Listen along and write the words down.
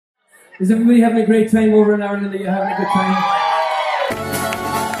Is everybody having a great time over in Ireland? Are you having a good time?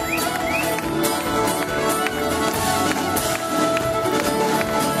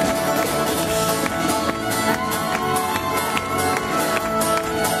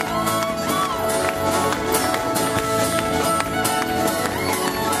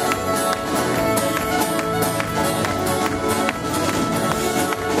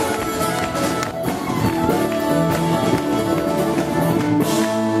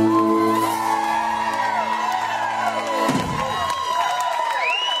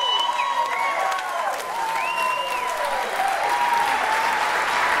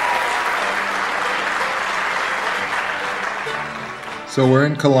 So we're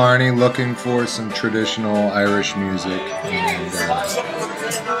in Killarney looking for some traditional Irish music, and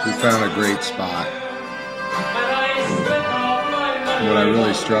we found a great spot. What I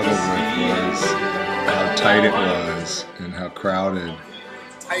really struggled with was how tight it was and how crowded.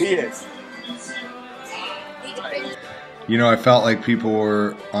 You know, I felt like people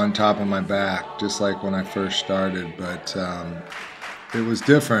were on top of my back, just like when I first started, but it was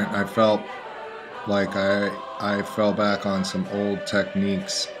different. I felt like I fell back on some old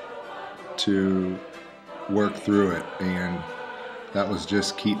techniques to work through it, and that was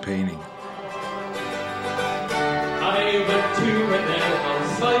just keep painting. I went to an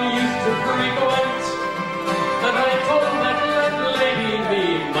alehouse I used to frequent, and I told that lady the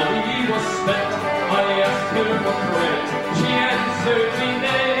money was spent. I asked her for credit, she answered me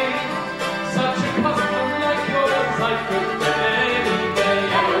nay. Such a custom like yours I could get any day.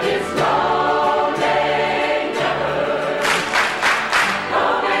 And it's wrong.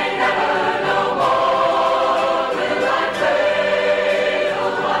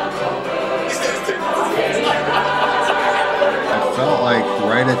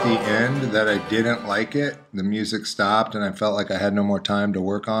 Right at the end that I didn't like it. The music stopped and I felt like I had no more time to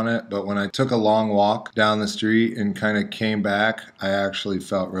work on it. But when I took a long walk down the street and kind of came back, I actually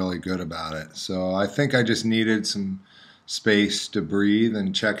felt really good about it. So I think I just needed some space to breathe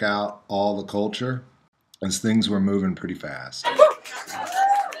and check out all the culture, as things were moving pretty fast. I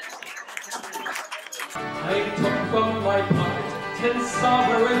took from my pocket 10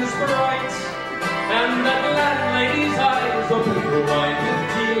 sovereigns bright, and that landlady's eyes opened wide with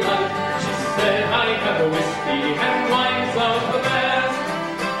delight. She said, I have a whiskey